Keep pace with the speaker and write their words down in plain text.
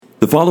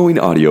The following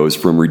audio is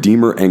from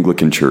Redeemer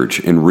Anglican Church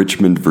in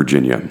Richmond,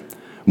 Virginia.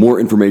 More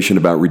information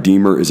about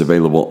Redeemer is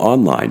available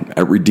online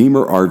at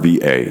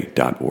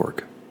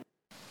redeemerrva.org.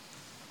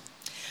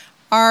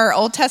 Our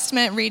Old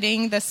Testament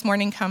reading this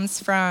morning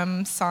comes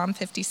from Psalm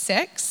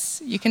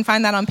 56. You can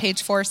find that on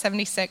page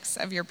 476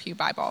 of your Pew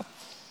Bible.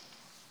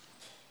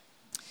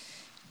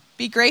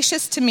 Be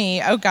gracious to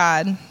me, O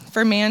God,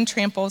 for man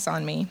tramples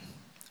on me.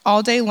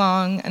 All day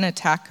long an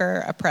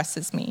attacker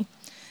oppresses me.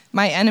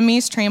 My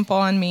enemies trample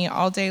on me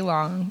all day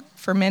long,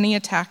 for many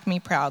attack me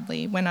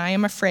proudly. When I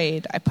am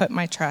afraid, I put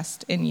my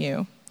trust in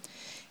you.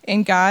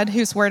 In God,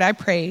 whose word I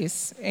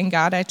praise, in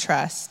God I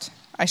trust,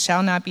 I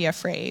shall not be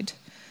afraid.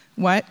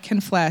 What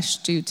can flesh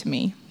do to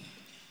me?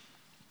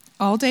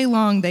 All day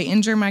long they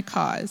injure my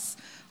cause.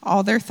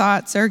 All their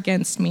thoughts are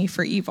against me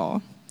for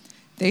evil.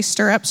 They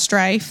stir up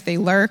strife, they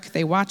lurk,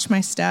 they watch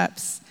my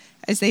steps,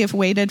 as they have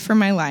waited for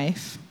my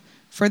life.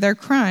 For their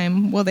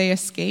crime will they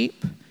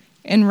escape?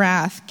 In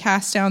wrath,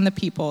 cast down the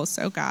peoples,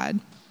 O God.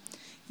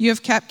 You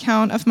have kept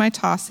count of my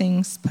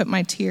tossings, put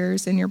my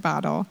tears in your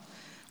bottle.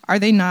 Are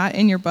they not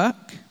in your book?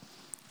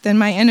 Then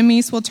my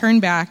enemies will turn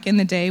back in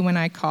the day when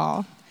I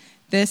call.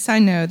 This I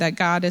know, that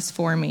God is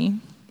for me.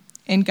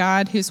 In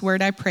God, whose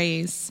word I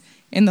praise,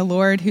 in the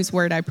Lord, whose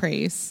word I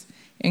praise,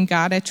 in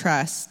God I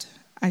trust,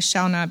 I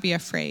shall not be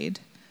afraid.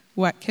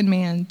 What can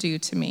man do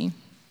to me?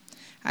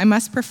 I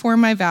must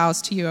perform my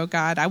vows to you, O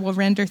God. I will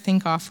render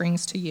thank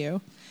offerings to you.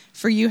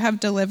 For you have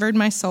delivered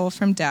my soul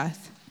from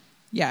death,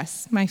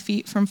 yes, my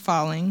feet from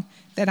falling,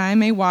 that I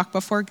may walk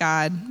before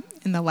God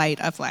in the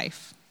light of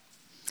life.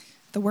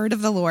 The word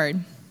of the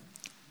Lord.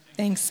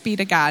 Thanks be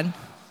to God.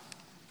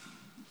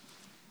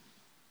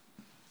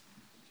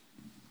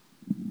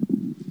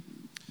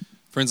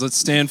 Friends, let's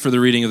stand for the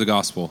reading of the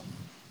gospel.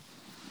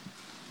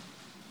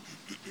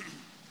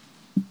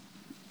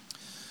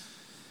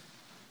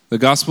 The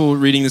gospel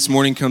reading this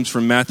morning comes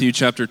from Matthew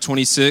chapter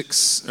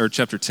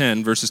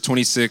 10, verses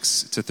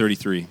 26 to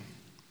 33.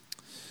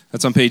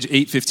 That's on page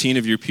 815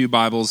 of your Pew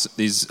Bibles,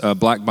 these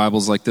black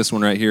Bibles like this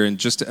one right here. And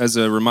just as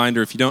a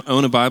reminder, if you don't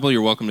own a Bible,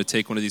 you're welcome to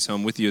take one of these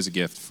home with you as a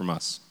gift from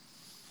us.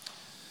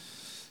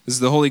 This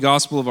is the Holy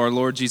Gospel of our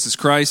Lord Jesus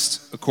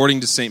Christ, according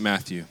to St.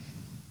 Matthew.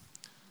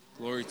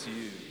 Glory to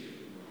you,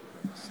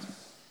 Christ.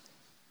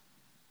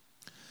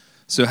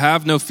 So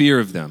have no fear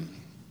of them.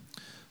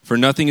 For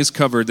nothing is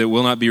covered that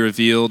will not be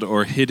revealed,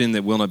 or hidden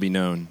that will not be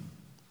known.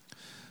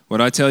 What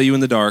I tell you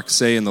in the dark,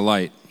 say in the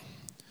light.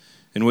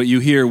 And what you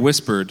hear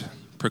whispered,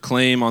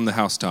 proclaim on the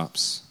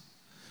housetops.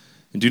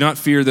 And do not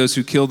fear those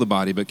who kill the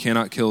body, but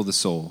cannot kill the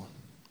soul.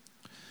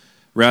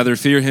 Rather,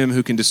 fear him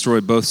who can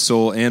destroy both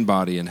soul and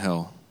body in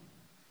hell.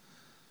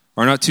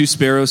 Are not 2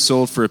 sparrows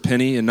sold for a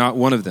penny, and not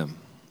one of them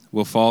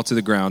will fall to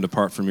the ground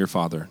apart from your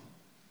Father?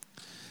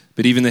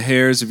 But even the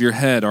hairs of your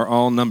head are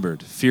all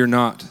numbered. Fear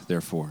not,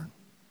 therefore.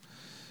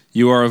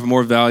 You are of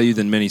more value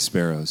than many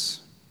sparrows.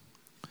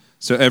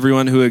 So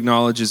everyone who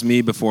acknowledges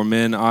me before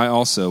men, I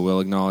also will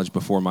acknowledge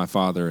before my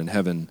Father in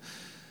heaven.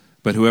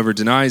 But whoever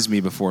denies me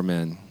before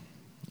men,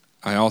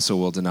 I also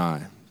will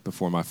deny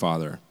before my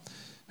Father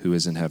who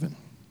is in heaven.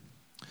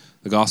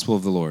 The gospel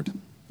of the Lord.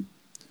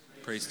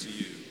 Praise to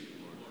you,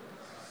 Lord.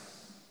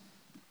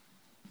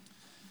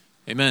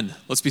 Amen.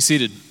 Let's be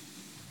seated.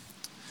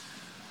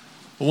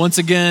 Well, once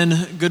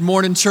again, good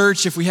morning,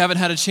 church. If we haven't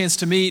had a chance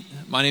to meet,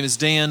 my name is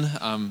Dan.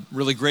 I'm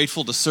really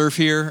grateful to serve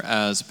here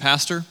as a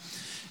pastor.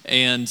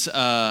 And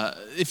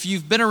if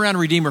you've been around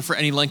Redeemer for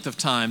any length of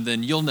time,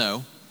 then you'll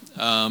know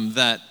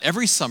that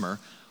every summer,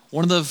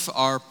 one of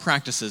our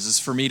practices is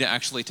for me to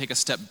actually take a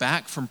step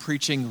back from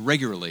preaching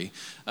regularly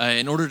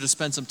in order to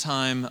spend some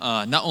time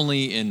not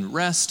only in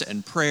rest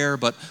and prayer,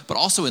 but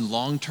also in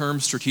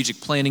long-term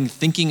strategic planning,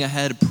 thinking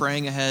ahead,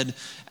 praying ahead,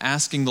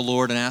 asking the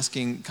Lord and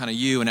asking kind of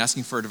you and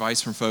asking for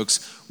advice from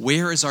folks.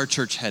 Where is our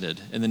church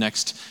headed in the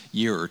next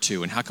year or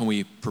two, and how can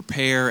we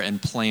prepare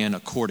and plan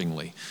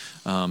accordingly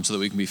so that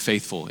we can be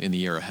faithful in the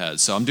year ahead?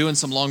 So I'm doing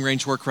some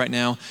long-range work right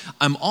now.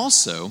 I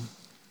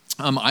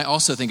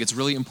also think it's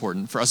really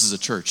important for us as a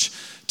church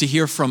to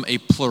hear from a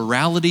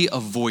plurality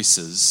of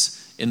voices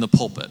in the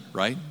pulpit,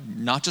 right?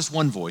 Not just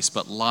one voice,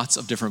 but lots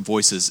of different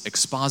voices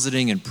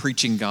expositing and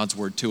preaching God's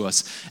word to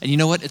us. And you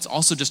know what? It's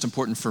also just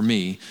important for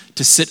me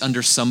to sit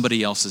under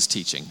somebody else's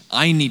teaching.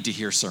 I need to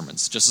hear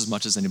sermons just as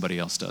much as anybody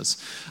else does.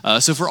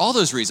 So for all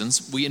those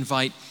reasons, we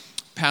invite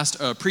past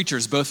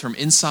preachers, both from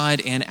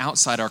inside and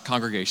outside our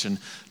congregation,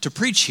 to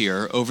preach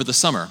here over the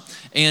summer.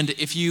 And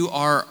if you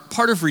are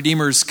part of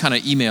Redeemer's kind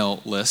of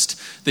email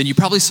list, then you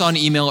probably saw an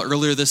email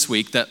earlier this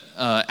week that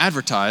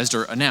advertised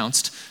or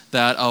announced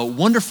that a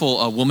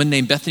wonderful woman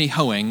named Bethany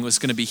Hoeing was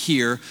going to be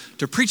here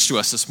to preach to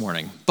us this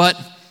morning. But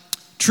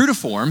true to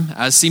form,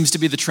 as seems to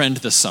be the trend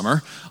this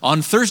summer,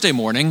 on Thursday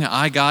morning,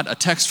 I got a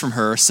text from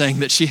her saying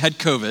that she had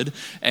COVID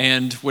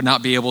and would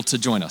not be able to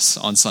join us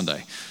on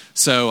Sunday.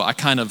 So I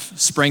kind of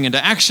sprang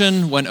into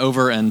action, went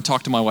over and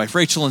talked to my wife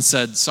Rachel and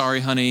said, sorry,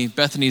 honey,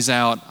 Bethany's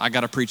out. I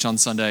got to preach on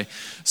Sunday.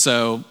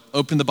 So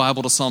opened the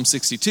Bible to Psalm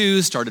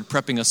 62, started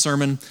prepping a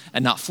sermon,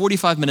 and not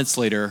 45 minutes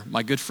later,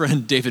 my good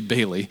friend David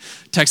Bailey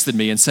texted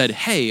me and said,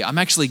 hey, I'm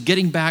actually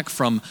getting back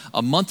from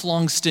a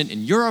month-long stint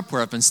in Europe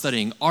where I've been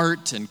studying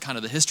art and kind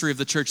of the history of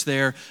the church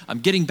there. I'm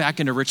getting back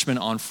into Richmond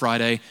on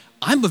Friday.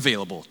 I'm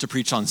available to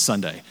preach on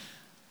Sunday.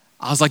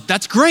 I was like,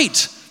 that's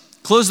great.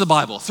 Close the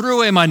Bible, threw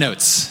away my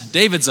notes.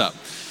 David's up.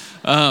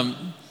 David,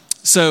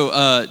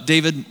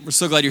 we're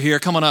so glad you're here.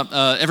 Come on up.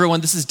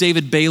 Everyone, this is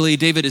David Bailey.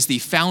 David is the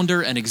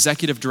founder and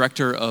executive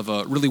director of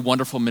a really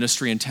wonderful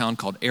ministry in town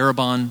called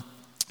Arrabon.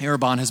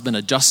 Arrabon has been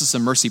a Justice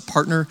and Mercy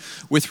partner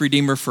with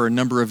Redeemer for a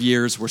number of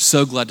years. We're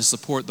so glad to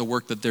support the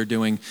work that they're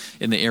doing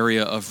in the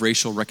area of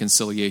racial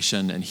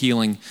reconciliation and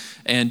healing.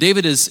 And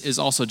David is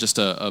also just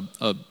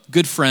a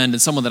good friend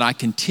and someone that I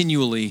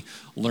continually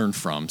learn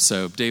from.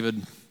 So,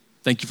 David,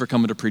 thank you for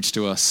coming to preach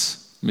to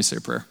us. Let me say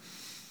a prayer.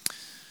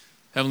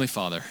 Heavenly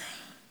Father,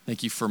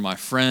 thank you for my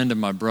friend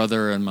and my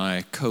brother and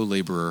my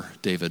co-laborer,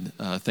 David.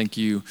 Thank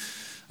you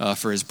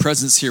for his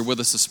presence here with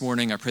us this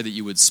morning. I pray that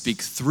you would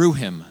speak through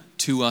him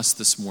to us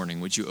this morning.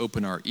 Would you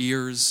open our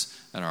ears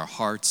and our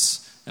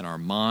hearts and our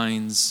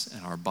minds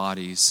and our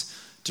bodies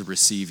to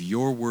receive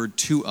your word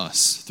to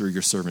us through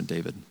your servant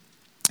David.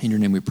 In your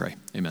name we pray.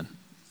 Amen.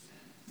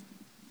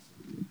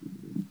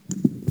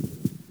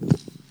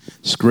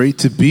 It's great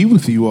to be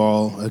with you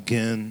all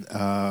again.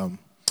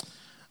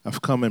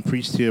 I've come and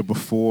preached here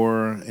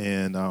before,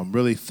 and I'm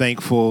really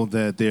thankful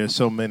that there are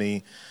so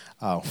many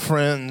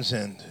friends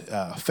and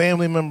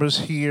family members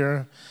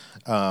here.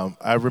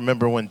 I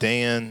remember when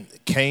Dan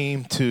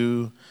came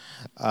to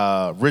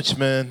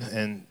Richmond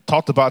and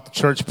talked about the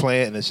church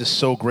plant, and it's just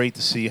so great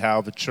to see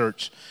how the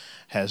church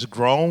has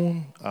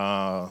grown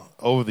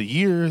over the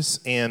years.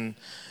 And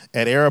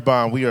at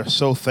Arrabon, we are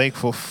so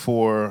thankful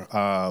for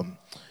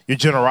your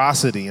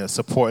generosity and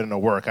supporting the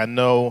work. I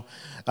know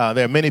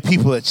there are many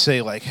people that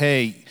say, like,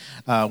 hey,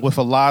 with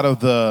a lot of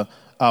the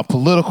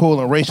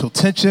political and racial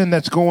tension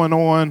that's going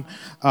on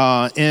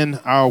in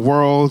our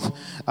world,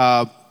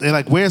 they're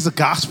like, where's the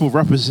gospel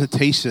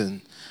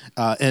representation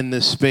in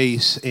this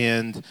space?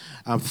 And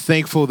I'm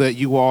thankful that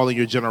you all in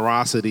your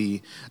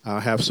generosity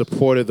have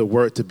supported the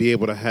work to be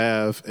able to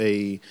have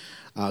a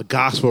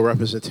gospel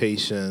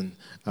representation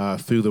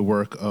through the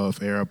work of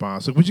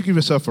Arrabon. So would you give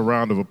yourself a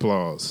round of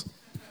applause?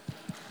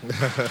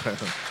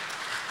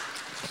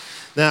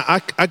 Now,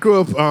 I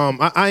grew up,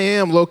 I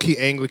am low-key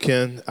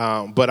Anglican,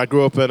 but I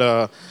grew up in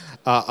a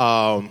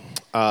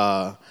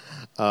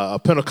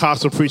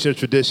Pentecostal preaching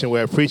tradition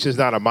where preaching is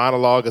not a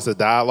monologue, it's a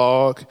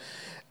dialogue.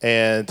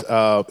 And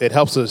it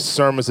helps the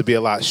sermons to be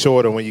a lot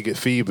shorter when you get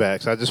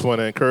feedback. So I just want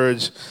to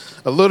encourage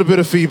a little bit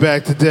of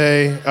feedback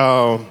today,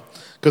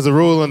 because the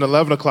rule in the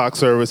 11 o'clock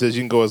service is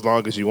you can go as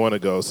long as you want to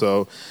go.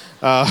 So,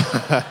 our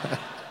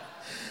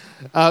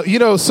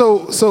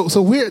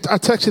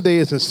text today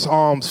is in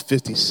Psalms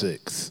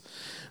 56.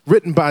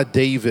 Written by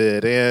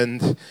David,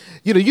 and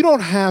you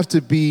don't have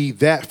to be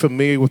that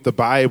familiar with the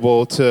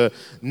Bible to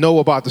know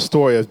about the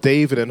story of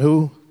David and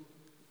who?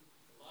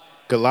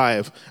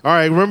 Goliath. All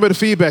right, remember the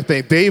feedback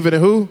thing. David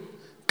and who?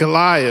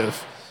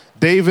 Goliath.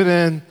 David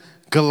and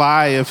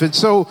Goliath. And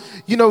so,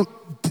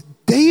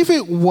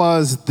 David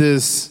was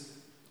this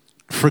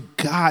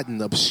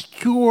forgotten,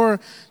 obscure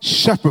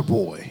shepherd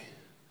boy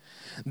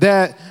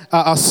that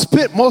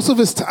spent most of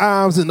his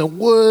times in the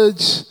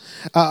woods,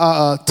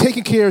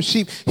 taking care of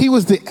sheep. He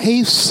was the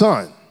 8th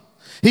son.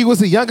 He was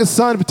the youngest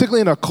son,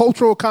 particularly in a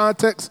cultural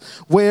context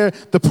where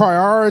the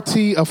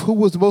priority of who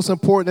was the most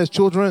important as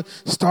children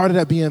started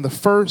at being the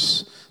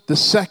first, the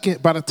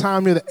second. By the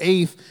time you're the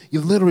 8th,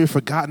 you're literally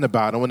forgotten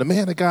about. And when the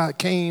man of God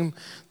came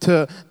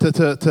to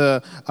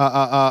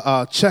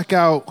check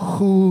out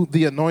who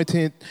the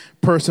anointed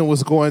person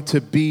was going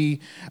to be,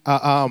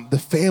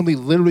 the family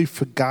literally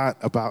forgot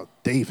about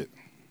David.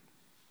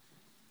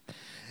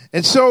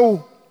 And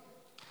so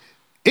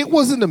it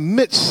was in the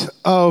midst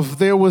of,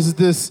 there was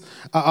this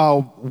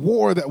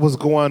war that was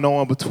going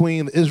on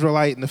between the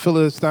Israelite and the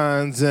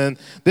Philistines, and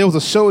there was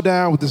a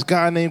showdown with this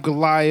guy named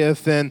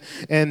Goliath, and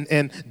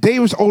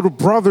David's older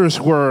brothers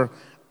were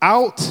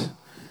out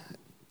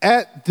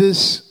at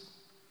this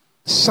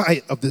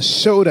site of this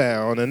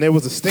showdown, and there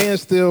was a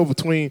standstill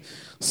between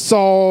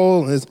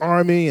Saul and his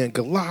army and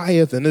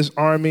Goliath and his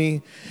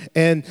army.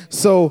 And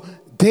so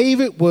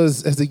David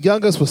was, as the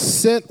youngest, was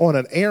sent on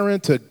an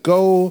errand to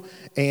go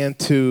and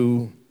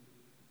to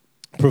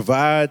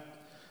provide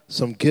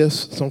some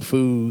gifts, some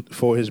food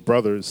for his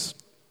brothers.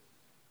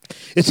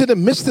 It's in the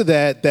midst of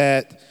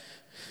that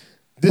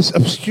this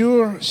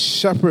obscure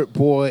shepherd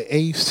boy,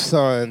 8th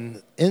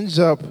son, ends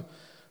up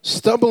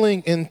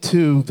stumbling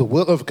into the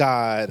will of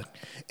God,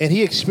 and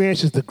he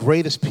experiences the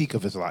greatest peak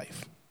of his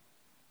life.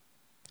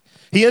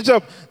 He ends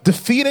up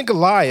defeating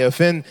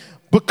Goliath and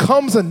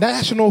becomes a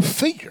national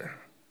figure.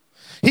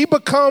 He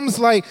becomes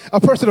like a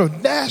person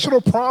of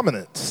national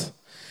prominence.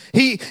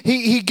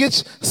 He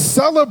gets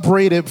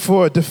celebrated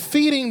for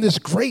defeating this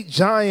great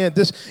giant,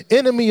 this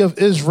enemy of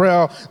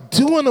Israel,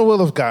 doing the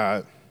will of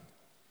God.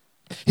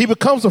 He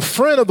becomes a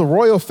friend of the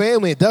royal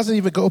family and doesn't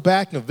even go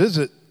back and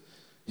visit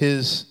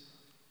his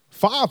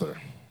father.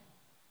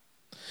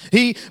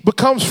 He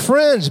becomes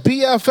friends,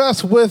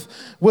 BFFs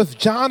with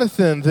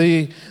Jonathan,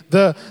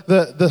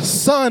 the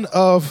son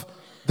of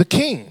the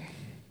king.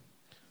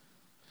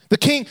 The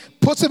king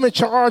puts him in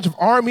charge of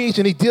armies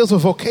and he deals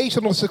with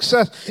vocational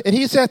success. And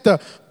he's at the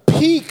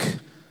peak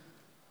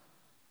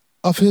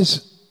of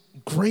his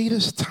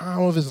greatest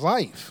time of his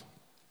life.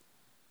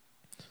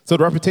 So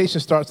the reputation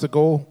starts to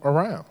go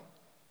around.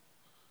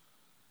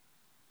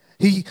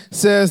 He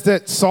says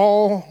that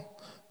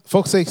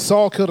folks say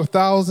Saul killed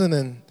 1,000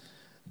 and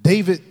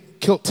David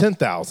killed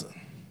 10,000.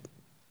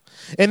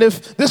 And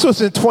if this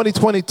was in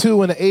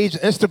 2022 in the age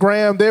of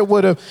Instagram, there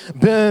would have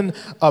been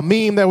a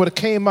meme that would have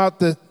came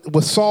out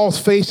with Saul's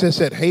face that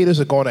said,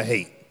 haters are going to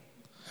hate.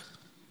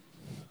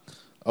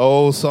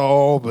 Oh,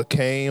 Saul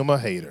became a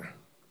hater.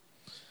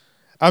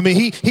 I mean,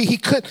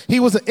 he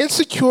was an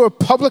insecure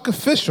public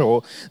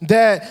official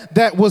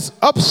that was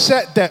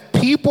upset that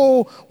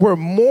people were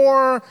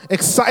more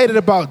excited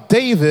about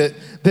David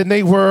than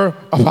they were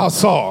about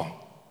Saul.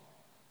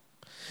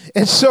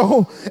 And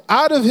so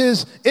out of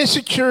his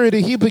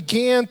insecurity, he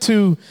began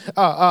to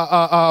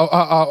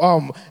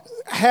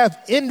have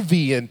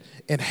envy and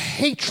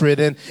hatred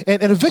and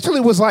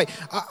eventually was like,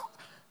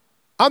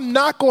 I'm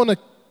not going to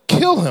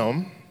kill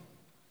him.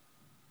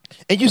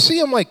 And you see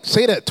him like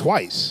say that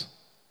twice.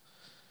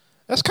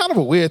 That's kind of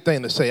a weird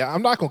thing to say.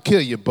 I'm not going to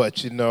kill you,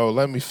 but,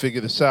 let me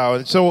figure this out.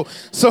 And so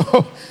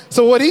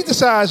what he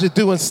decides to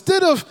do,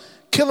 instead of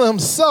killing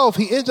himself,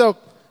 he ends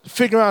up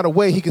figuring out a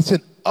way he can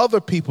send other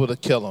people to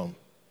kill him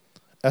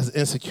as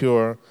an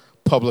insecure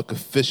public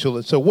official.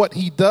 And so what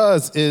he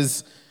does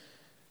is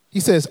he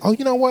says, oh,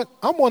 you know what?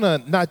 I want to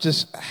not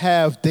just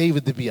have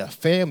David to be a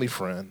family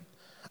friend.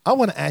 I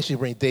want to actually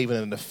bring David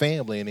into the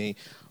family. And he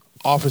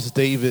offers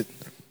David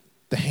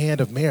the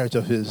hand of marriage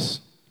of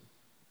his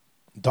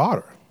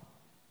daughter.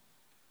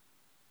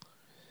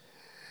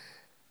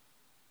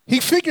 He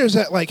figures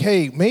that,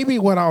 hey, maybe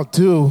what I'll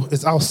do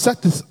is I'll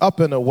set this up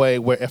in a way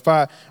where if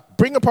I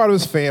bring a part of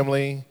his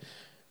family,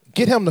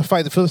 get him to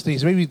fight the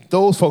Philistines, maybe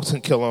those folks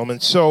can kill him.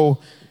 And so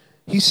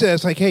he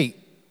says, hey,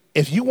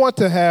 if you want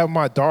to have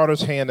my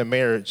daughter's hand in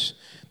marriage,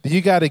 then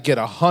you got to get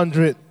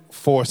 100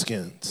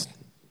 foreskins.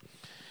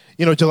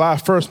 July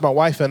 1st, my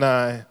wife and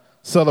I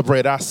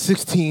celebrate our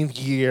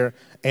 16th year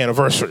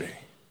anniversary.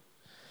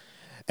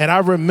 And I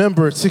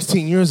remembered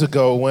 16 years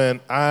ago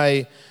when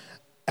I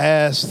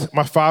asked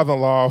my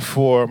father-in-law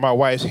for my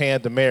wife's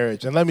hand in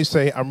marriage. And let me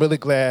say, I'm really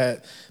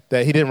glad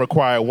that he didn't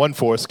require 1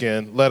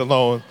 foreskin, let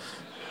alone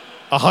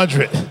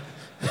 100.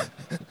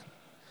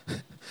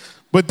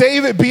 But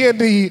David, being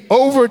the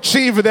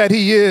overachiever that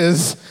he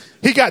is,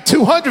 he got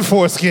 200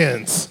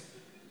 foreskins.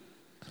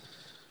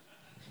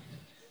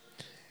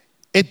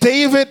 And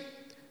David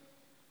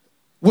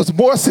was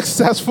more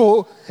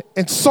successful,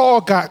 and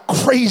Saul got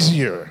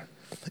crazier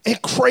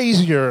and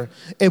crazier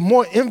and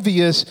more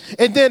envious.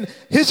 And then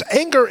his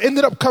anger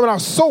ended up coming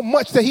out so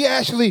much that he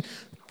actually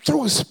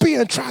threw a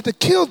spear and tried to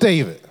kill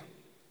David.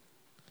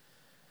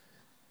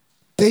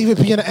 David,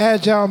 being an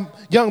agile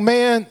young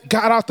man,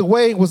 got out the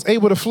way, was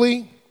able to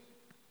flee.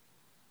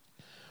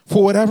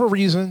 For whatever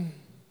reason,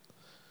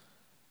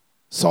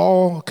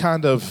 Saul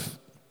kind of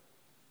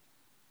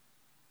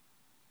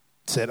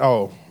said,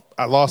 oh,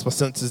 I lost my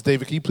senses.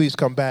 David, can you please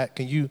come back?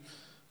 Can you,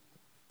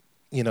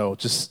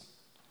 just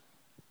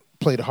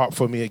play the harp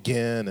for me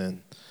again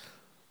and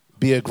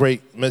be a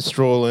great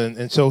minstrel?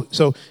 And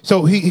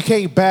so he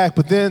came back,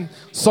 but then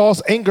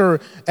Saul's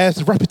anger, as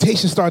the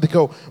reputation started to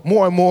go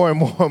more and more and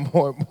more and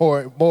more and more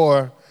and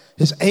more,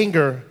 his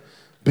anger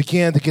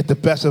began to get the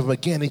best of him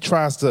again. He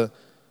tries to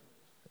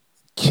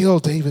kill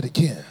David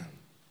again.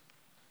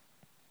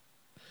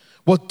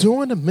 Well,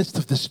 during the midst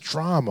of this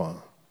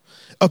drama,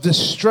 of this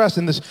stress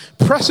and this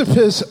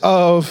precipice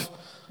of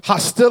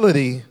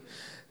hostility,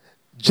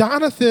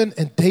 Jonathan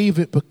and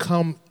David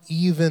become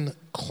even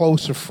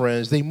closer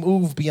friends. They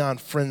move beyond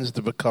friends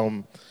to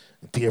become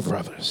dear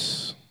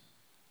brothers.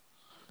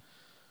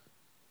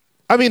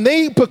 I mean,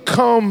 they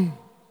become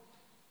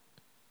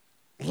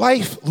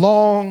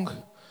lifelong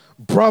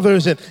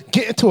brothers and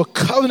get into a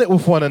covenant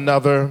with one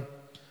another.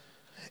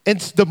 And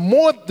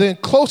the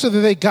closer that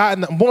they got,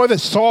 and the more that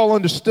Saul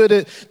understood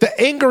it, the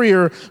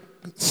angrier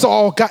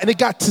Saul got. And it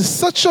got to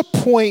such a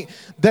point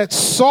that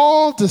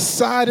Saul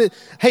decided,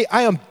 hey,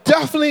 I am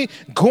definitely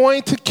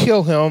going to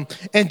kill him.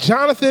 And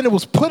Jonathan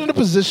was put in a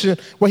position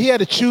where he had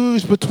to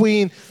choose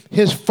between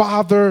his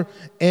father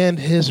and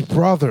his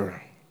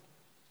brother.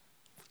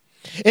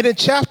 And in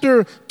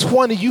chapter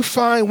 20, you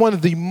find one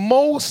of the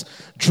most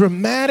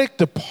dramatic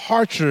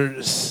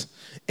departures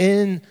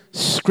in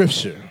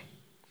Scripture.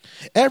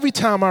 Every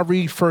time I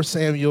read 1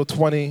 Samuel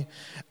 20,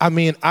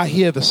 I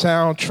hear the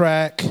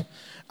soundtrack.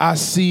 I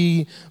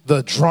see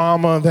the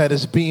drama that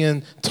is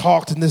being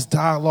talked in this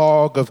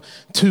dialogue of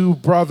two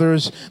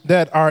brothers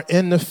that are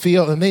in the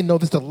field, and they know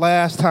this is the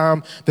last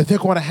time that they're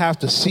going to have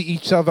to see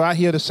each other. I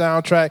hear the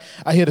soundtrack.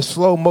 I hear the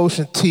slow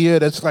motion tear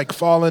that's like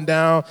falling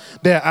down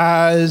their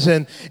eyes.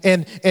 And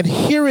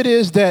here it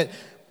is that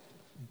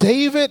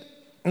David,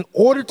 in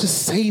order to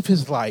save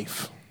his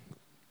life,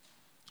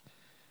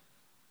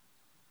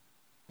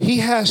 he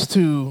has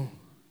to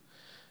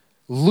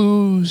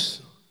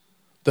lose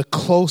the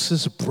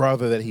closest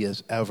brother that he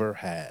has ever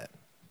had.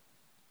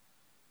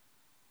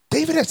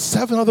 David had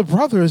 7 other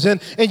brothers,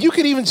 and you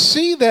could even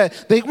see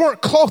that they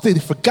weren't close. They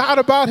forgot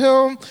about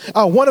him.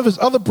 One of his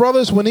other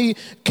brothers, when he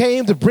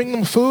came to bring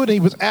them food and he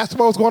was asked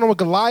what was going on with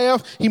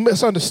Goliath, he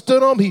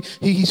misunderstood him.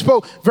 He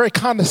spoke very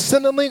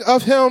condescendingly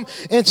of him.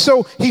 And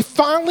so he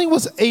finally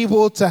was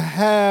able to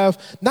have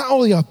not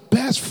only a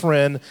best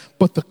friend,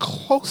 but the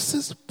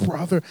closest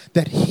brother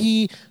that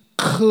he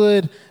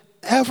could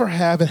ever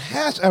have and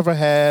has ever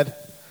had.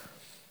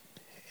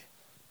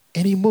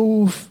 And he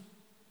moved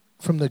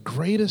from the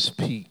greatest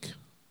peak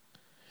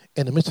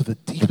in the midst of the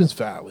deepest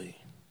valley.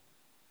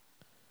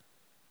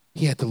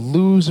 He had to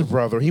lose a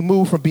brother. He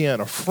moved from being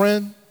a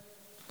friend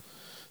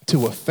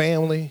to a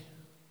family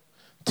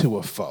to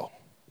a foe.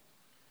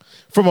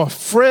 From a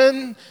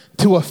friend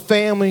to a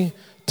family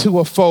to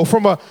a foe.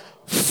 From a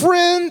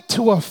friend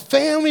to a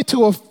family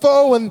to a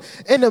foe. And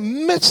in the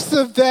midst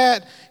of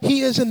that, he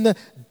is in the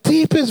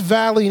deepest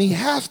valley, and he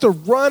has to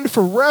run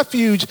for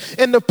refuge.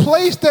 And the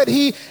place that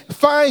he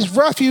finds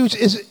refuge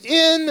is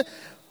in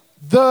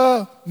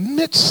the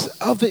midst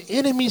of the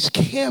enemy's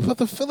camp of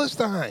the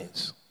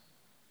Philistines.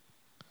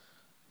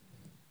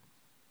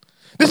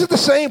 This is the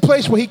same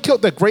place where he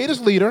killed the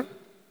greatest leader.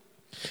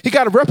 He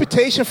got a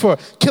reputation for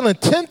killing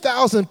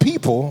 10,000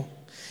 people,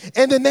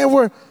 and then there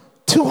were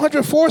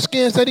 200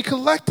 foreskins that he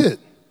collected.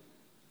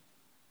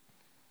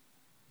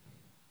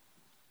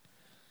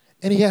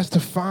 And he has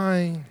to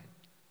find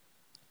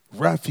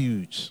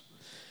refuge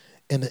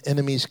in the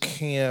enemy's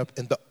camp.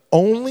 And the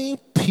only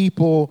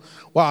people,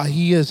 while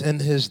he is in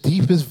his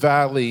deepest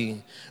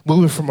valley,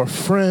 moving from a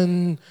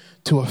friend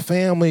to a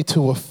family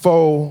to a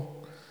foe,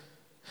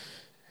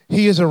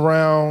 he is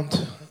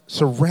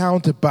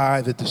surrounded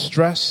by the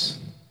distress,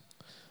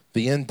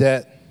 the in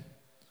debt,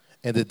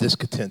 and the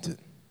discontented.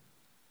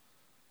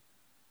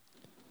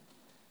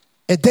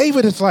 And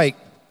David is like,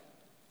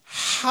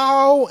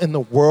 how in the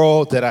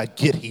world did I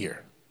get here?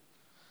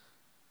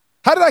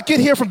 How did I get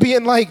here from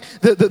being like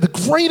the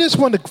greatest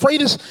one, the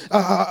greatest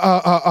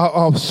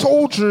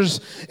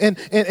soldiers and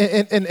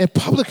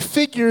public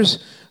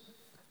figures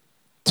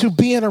to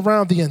being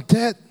around the in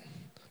debt,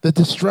 the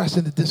distressed,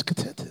 and the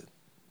discontented?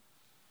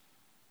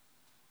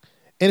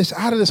 And it's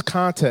out of this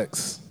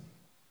context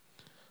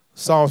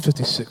Psalm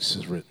 56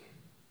 is written.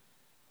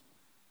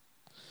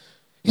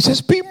 He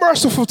says, "Be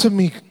merciful to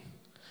me,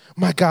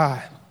 my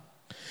God.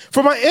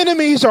 For my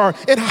enemies are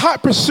in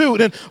hot pursuit,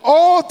 and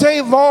all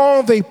day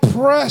long they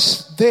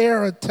press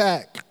their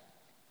attack.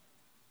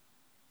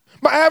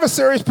 My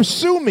adversaries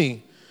pursue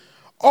me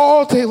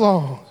all day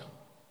long,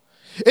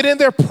 and in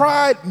their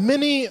pride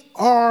many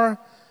are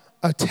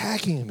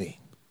attacking me."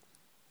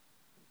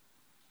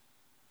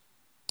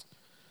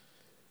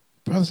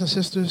 Brothers and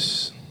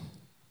sisters,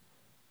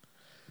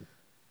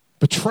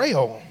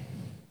 betrayal,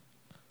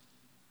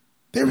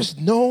 there is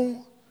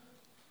no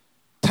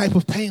type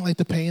of pain like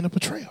the pain of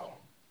betrayal.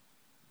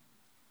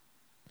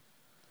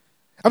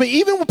 I mean,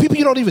 even with people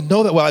you don't even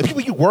know that well, like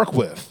people you work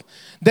with,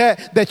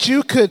 that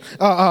you could,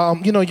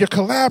 you're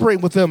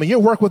collaborating with them and you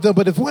work with them,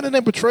 but if one of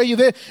them betray you,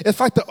 it's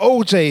like the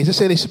OJs. They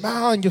say they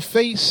smile in your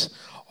face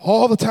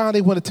all the time.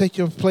 They want to take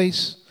your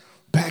place.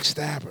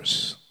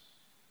 Backstabbers.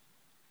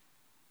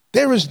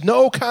 There is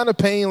no kind of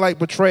pain like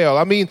betrayal.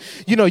 I mean,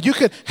 you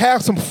could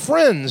have some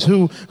friends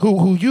who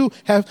you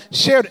have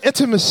shared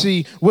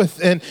intimacy with,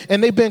 and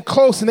they've been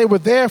close and they were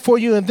there for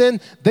you, and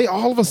then they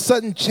all of a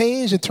sudden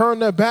change and turn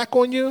their back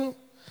on you.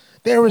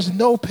 There is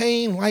no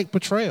pain like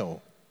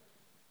betrayal.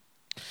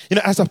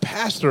 As a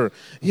pastor,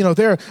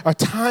 there are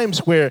times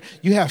where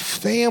you have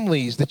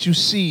families that you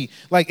see,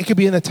 like it could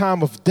be in a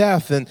time of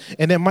death, and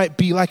there might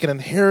be like an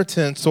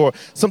inheritance or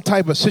some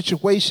type of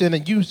situation,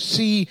 and you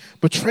see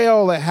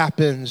betrayal that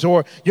happens,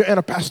 or you're in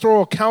a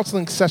pastoral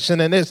counseling session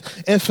and there's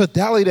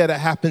infidelity that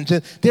happens,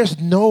 and there's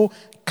no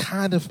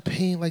kind of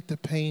pain like the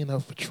pain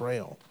of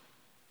betrayal.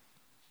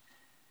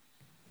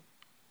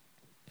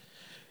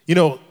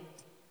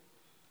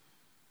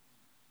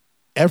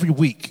 Every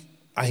week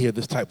I hear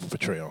this type of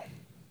betrayal.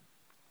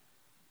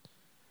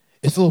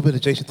 It's a little bit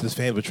adjacent to this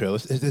family betrayal.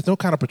 There's no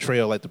kind of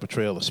betrayal like the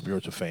betrayal of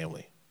spiritual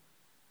family.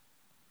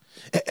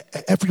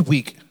 Every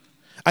week,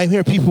 I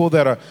hear people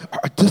that are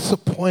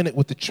disappointed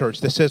with the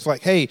church that says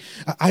like, hey,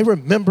 I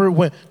remember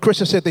when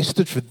Christians said they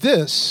stood for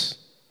this,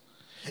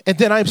 and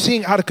then I'm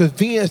seeing out of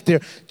convenience they're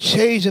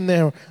changing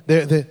their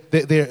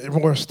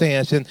moral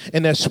stance, and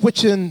they're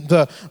switching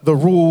the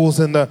rules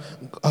and the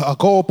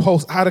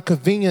goalposts out of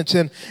convenience,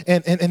 and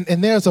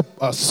there's a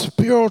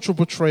spiritual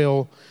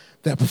betrayal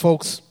that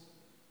folks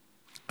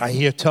I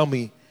hear tell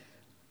me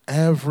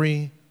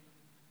every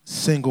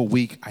single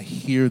week I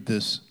hear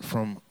this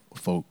from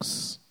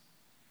folks.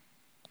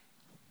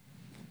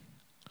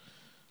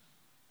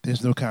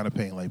 There's no kind of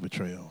pain like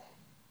betrayal.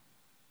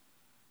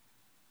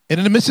 And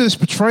in the midst of this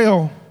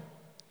betrayal,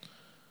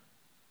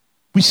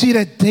 we see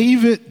that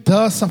David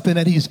does something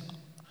that he's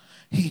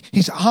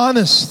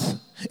honest,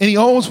 and he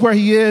owns where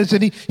he is,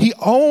 and he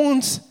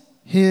owns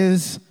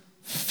his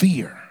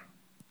fear.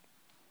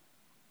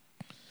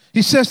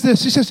 He says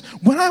this, he says,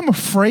 when I'm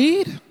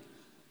afraid,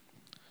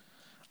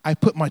 I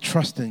put my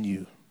trust in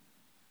you.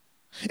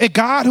 And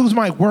God, who's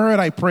my word,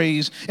 I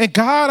praise. And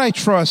God, I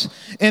trust.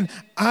 And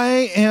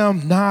I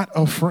am not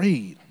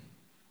afraid.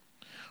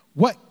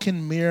 What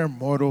can mere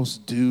mortals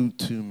do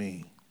to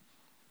me?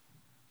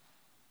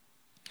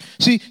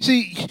 See,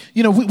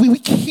 we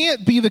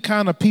can't be the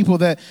kind of people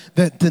that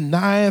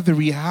deny the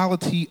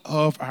reality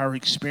of our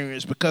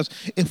experience, because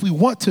if we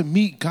want to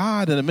meet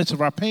God in the midst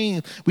of our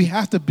pain, we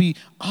have to be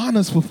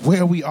honest with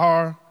where we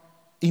are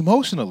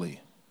emotionally.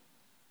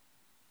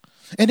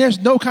 And there's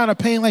no kind of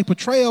pain like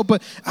betrayal,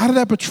 but out of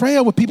that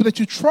betrayal with people that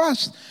you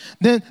trust,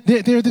 then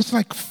this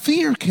like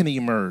fear can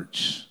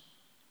emerge.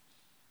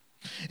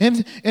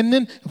 And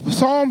then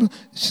Psalm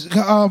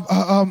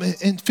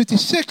in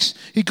 56,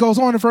 he goes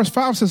on in verse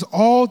 5, says,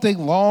 all day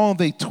long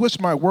they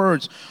twist my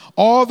words.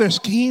 All their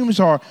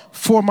schemes are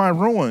for my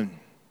ruin.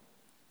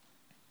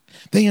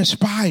 They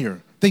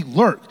inspire, they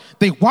lurk,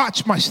 they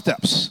watch my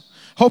steps,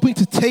 hoping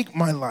to take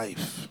my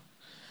life.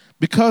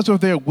 Because of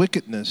their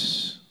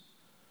wickedness,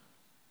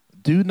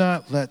 do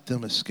not let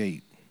them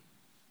escape.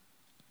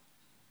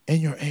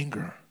 In your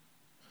anger,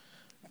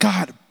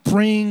 God,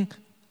 bring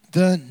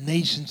the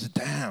nations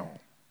down.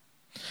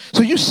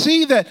 So you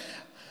see that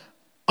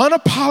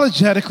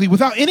unapologetically,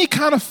 without any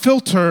kind of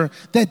filter,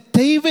 that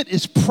David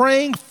is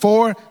praying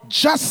for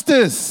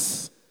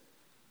justice.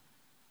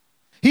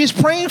 He is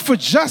praying for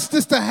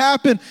justice to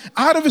happen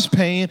out of his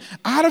pain,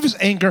 out of his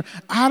anger,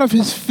 out of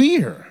his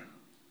fear.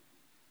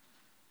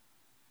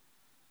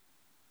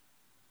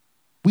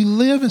 We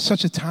live in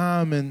such a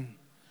time in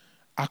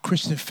our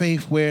Christian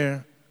faith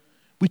where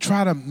we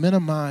try to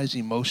minimize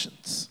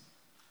emotions.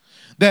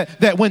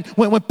 That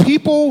when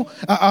people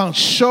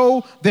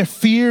show their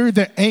fear,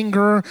 their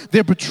anger,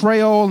 their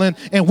betrayal,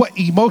 and what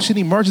emotion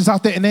emerges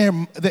out there,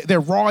 and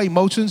their raw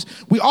emotions,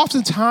 we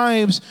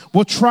oftentimes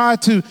will try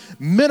to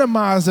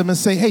minimize them and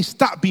say, hey,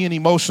 stop being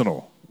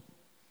emotional.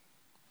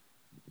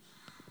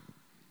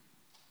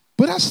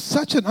 But that's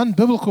such an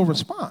unbiblical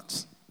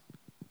response.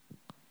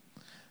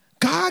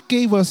 God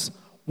gave us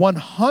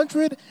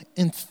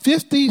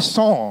 150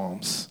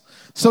 Psalms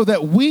so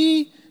that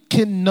we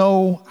can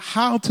know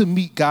how to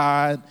meet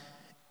God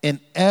in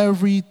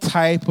every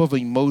type of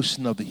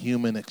emotion of the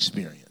human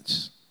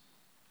experience.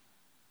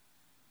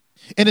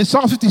 And in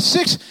Psalm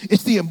 56,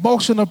 it's the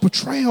emotion of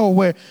betrayal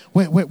where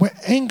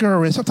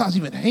anger and sometimes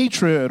even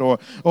hatred or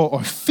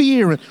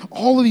fear and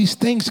all of these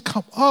things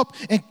come up,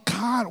 and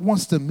God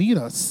wants to meet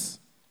us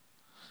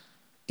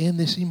in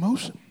this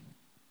emotion.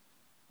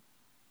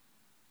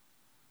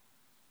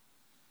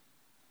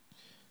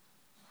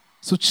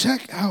 So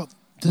check out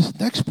this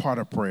next part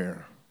of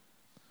prayer.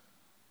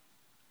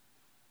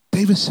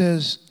 David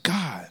says,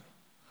 God,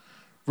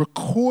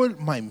 record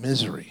my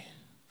misery.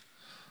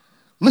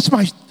 List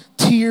my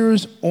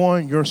tears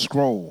on your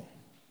scroll.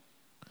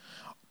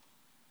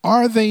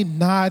 Are they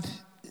not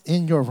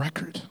in your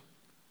record?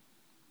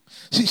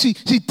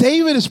 See,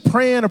 David is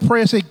praying a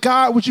prayer and say,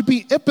 God, would you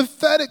be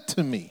empathetic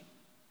to me?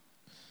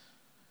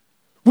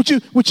 Would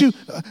you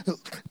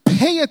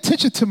pay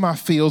attention to my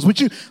feels? Would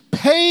you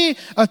pay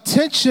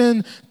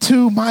attention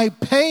to my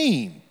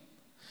pain?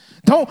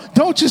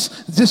 Don't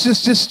just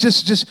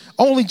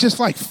only just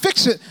like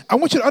fix it. I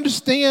want you to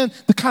understand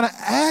the kind of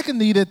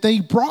agony that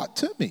they brought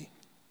to me.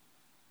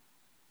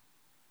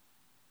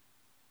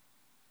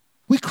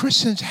 We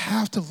Christians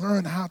have to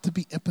learn how to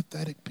be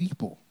empathetic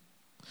people.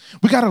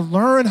 We got to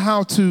learn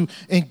how to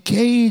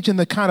engage in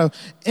the kind of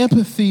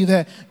empathy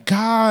that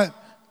God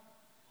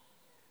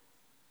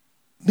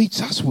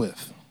meets us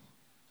with.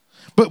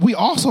 But we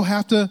also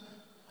have to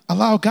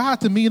allow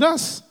God to meet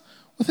us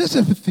with his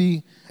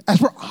empathy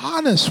as we're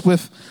honest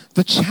with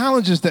the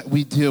challenges that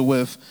we deal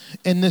with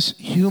in this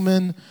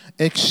human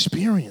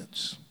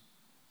experience.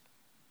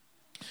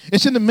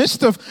 It's in the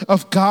midst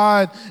of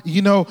God,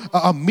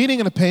 meeting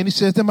in the pain. He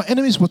says that my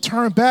enemies will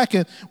turn back,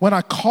 and when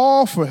I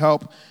call for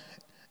help,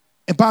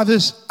 and by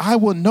this I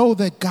will know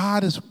that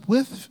God is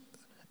with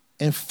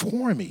and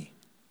for me.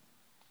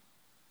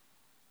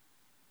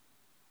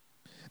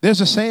 There's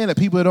a saying that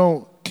people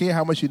don't care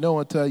how much you know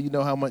until you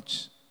know how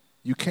much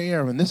you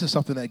care, and this is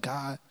something that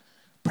God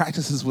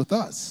practices with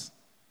us.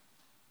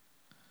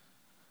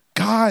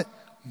 God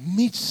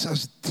meets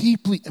us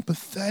deeply,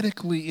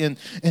 empathetically,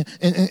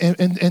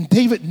 and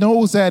David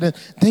knows that, and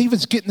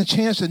David's getting the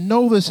chance to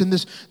know this in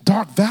this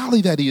dark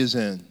valley that he is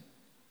in.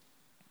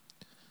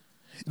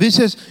 This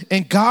says,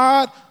 and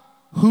God,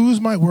 whose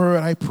my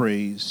word I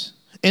praise,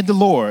 and the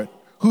Lord,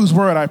 whose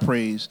word I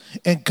praise,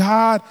 and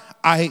God,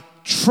 I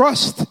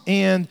trust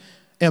and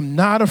am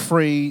not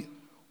afraid.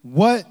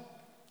 What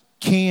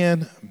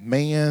can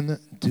man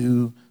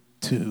do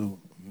to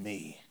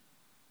me.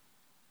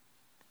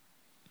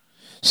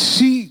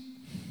 See,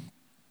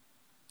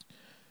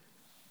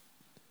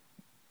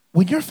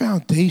 when your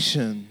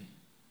foundation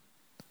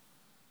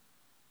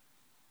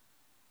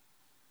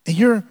and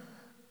you're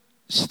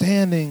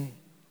standing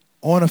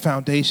on a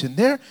foundation,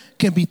 there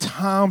can be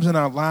times in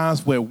our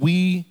lives where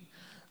we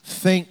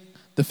think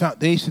the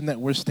foundation that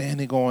we're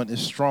standing on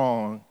is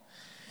strong,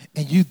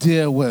 and you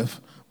deal with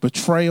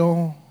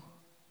betrayal,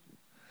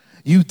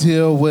 you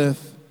deal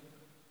with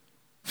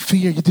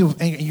fear, you deal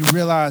with anger, and you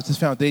realize this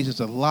foundation is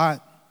a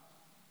lot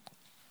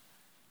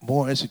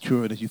more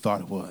insecure than you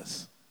thought it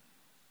was.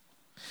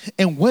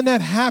 And when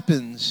that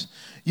happens,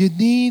 you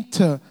need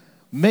to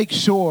make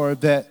sure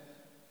that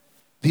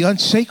the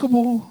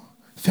unshakable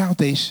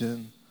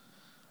foundation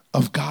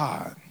of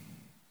God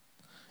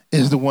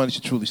is the one that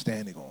you're truly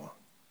standing on.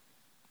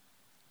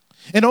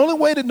 And the only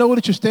way to know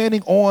that you're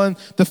standing on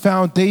the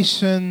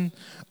foundation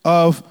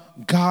of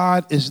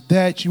God is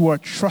that you are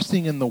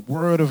trusting in the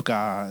word of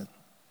God,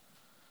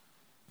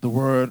 the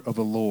word of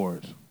the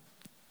Lord.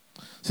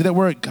 See that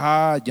word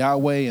God,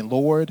 Yahweh, and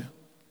Lord?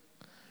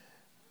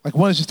 Like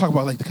one is just talking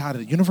about like the God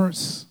of the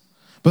universe,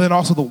 but then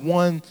also the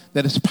one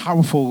that is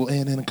powerful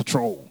and in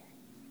control.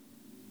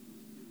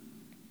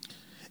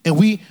 And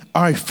we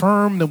are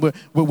affirmed and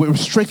we're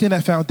strengthening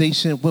that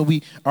foundation when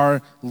we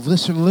are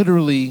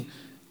literally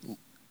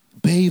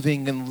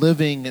bathing and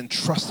living and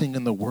trusting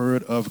in the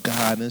word of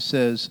God. And it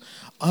says,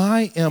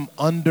 I am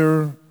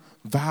under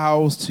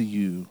vows to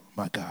you,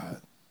 my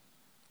God.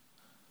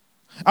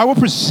 I will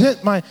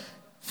present my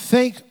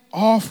thank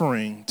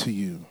offering to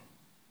you.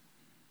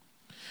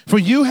 For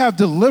you have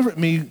delivered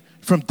me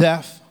from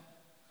death,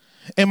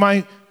 and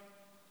my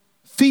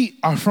feet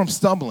are from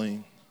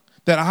stumbling,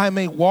 that I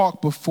may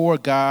walk before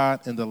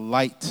God in the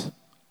light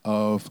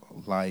of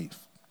life.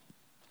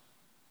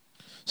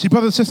 See,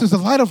 brothers and sisters, the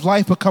light of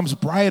life becomes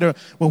brighter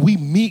when we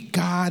meet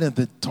God in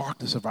the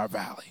darkness of our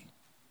valley.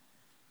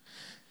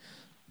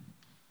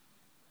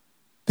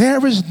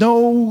 There is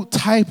no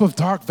type of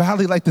dark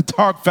valley like the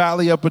dark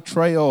valley of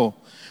betrayal.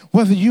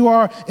 Whether you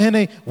are in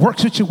a work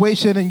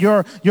situation and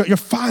your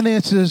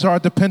finances are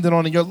dependent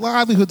on it, your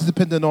livelihood is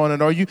dependent on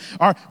it, or you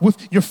are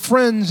with your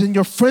friends and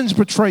your friends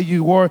betray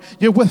you, or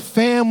you're with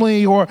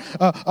family or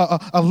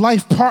a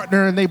life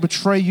partner and they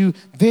betray you,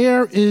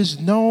 there is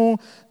no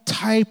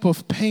type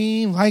of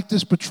pain like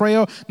this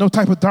betrayal, no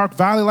type of dark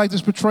valley like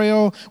this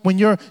betrayal when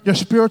your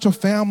spiritual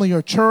family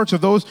or church or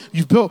those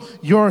you've built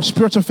your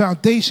spiritual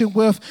foundation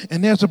with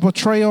and there's a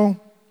betrayal.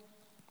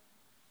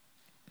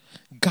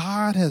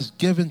 God has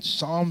given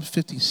Psalm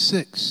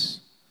 56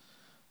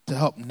 to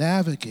help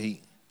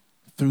navigate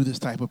through this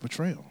type of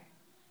betrayal.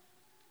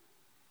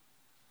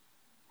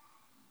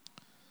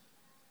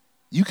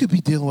 You could be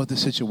dealing with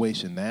this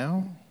situation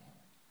now,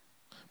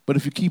 but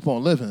if you keep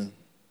on living,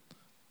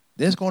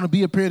 there's going to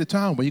be a period of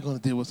time where you're going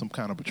to deal with some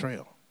kind of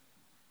betrayal.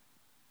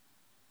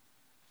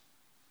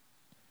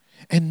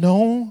 And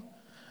know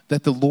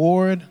that the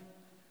Lord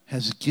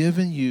has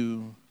given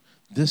you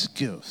this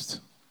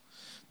gift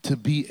to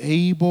be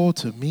able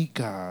to meet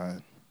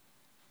God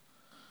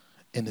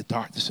in the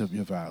darkness of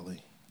your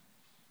valley.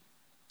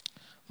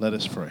 Let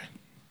us pray.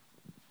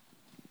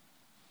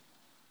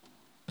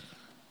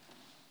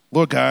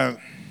 Lord God,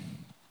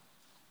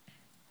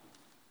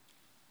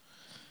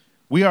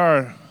 we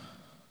are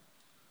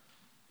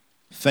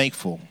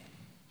thankful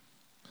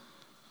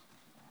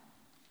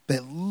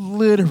that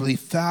literally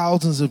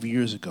thousands of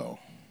years ago,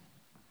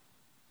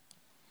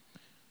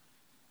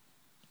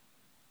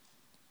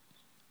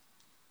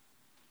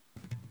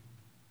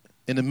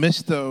 in the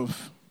midst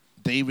of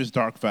David's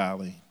dark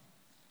valley,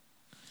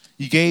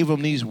 you gave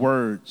him these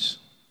words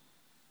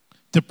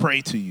to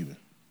pray to you,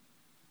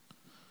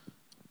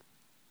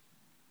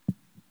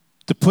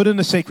 to put in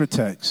the sacred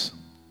text,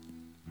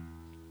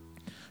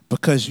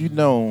 because you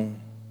know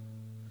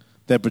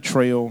that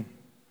betrayal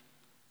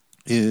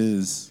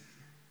is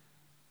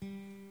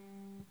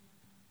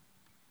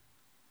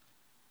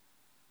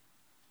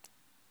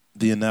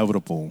the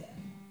inevitable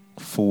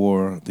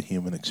for the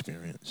human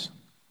experience.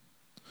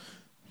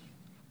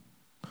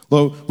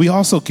 Lord, we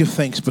also give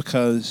thanks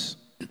because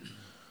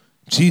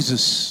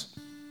Jesus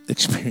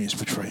experienced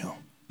betrayal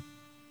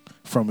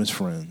from his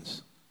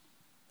friends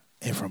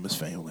and from his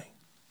family.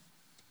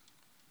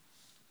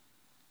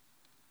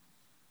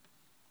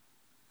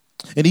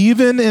 And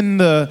even in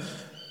the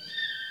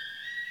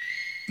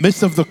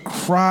midst of the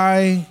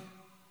cry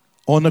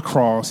on the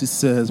cross, he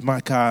says,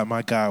 my God,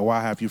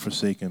 why have you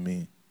forsaken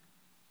me?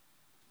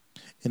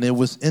 And it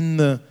was in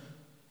the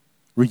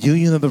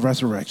reunion of the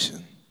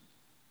resurrection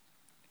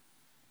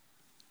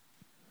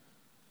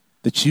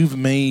that you've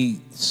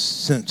made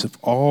sense of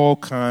all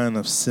kind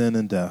of sin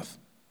and death.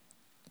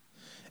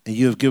 And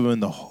you have given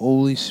the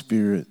Holy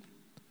Spirit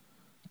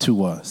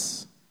to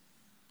us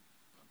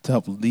to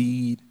help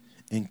lead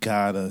and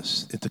guide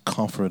us and to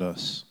comfort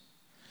us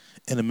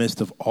in the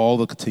midst of all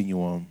the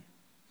continuum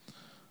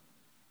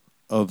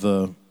of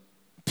the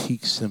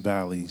peaks and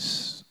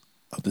valleys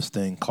of this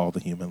thing called the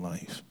human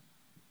life.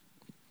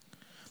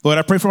 Lord,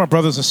 I pray for my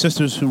brothers and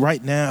sisters who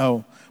right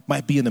now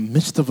might be in the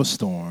midst of a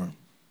storm,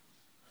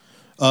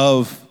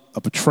 of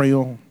a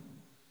betrayal,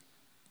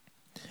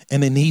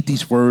 and they need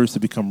these words to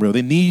become real.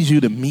 They need you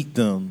to meet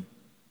them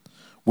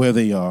where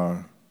they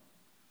are.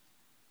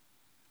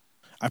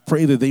 I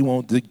pray that they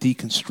won't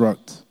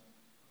deconstruct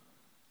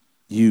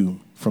you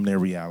from their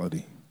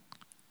reality.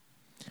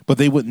 But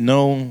they would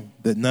know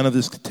that none of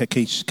this could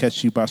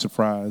catch you by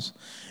surprise,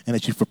 and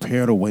that you've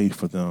prepared a way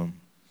for them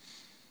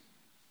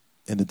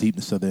in the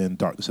deepness of and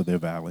darkness of their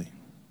valley.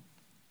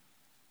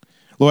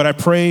 Lord, I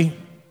pray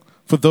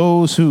for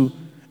those who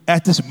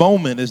at this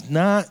moment is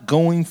not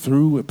going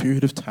through a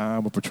period of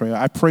time of betrayal.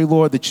 I pray,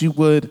 Lord, that you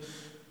would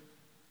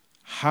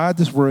hide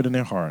this word in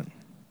their heart,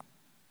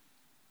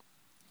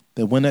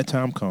 that when that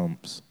time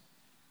comes,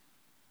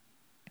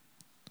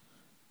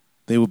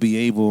 they will be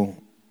able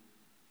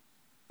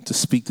to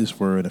speak this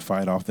word and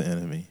fight off the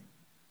enemy.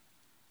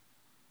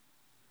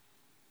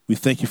 We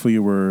thank you for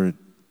your word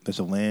that's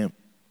a lamp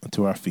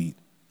unto our feet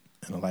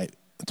and a light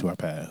unto our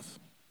path.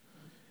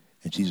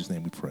 In Jesus'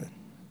 name we pray.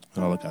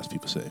 And all of God's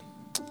people say,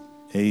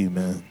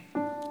 amen.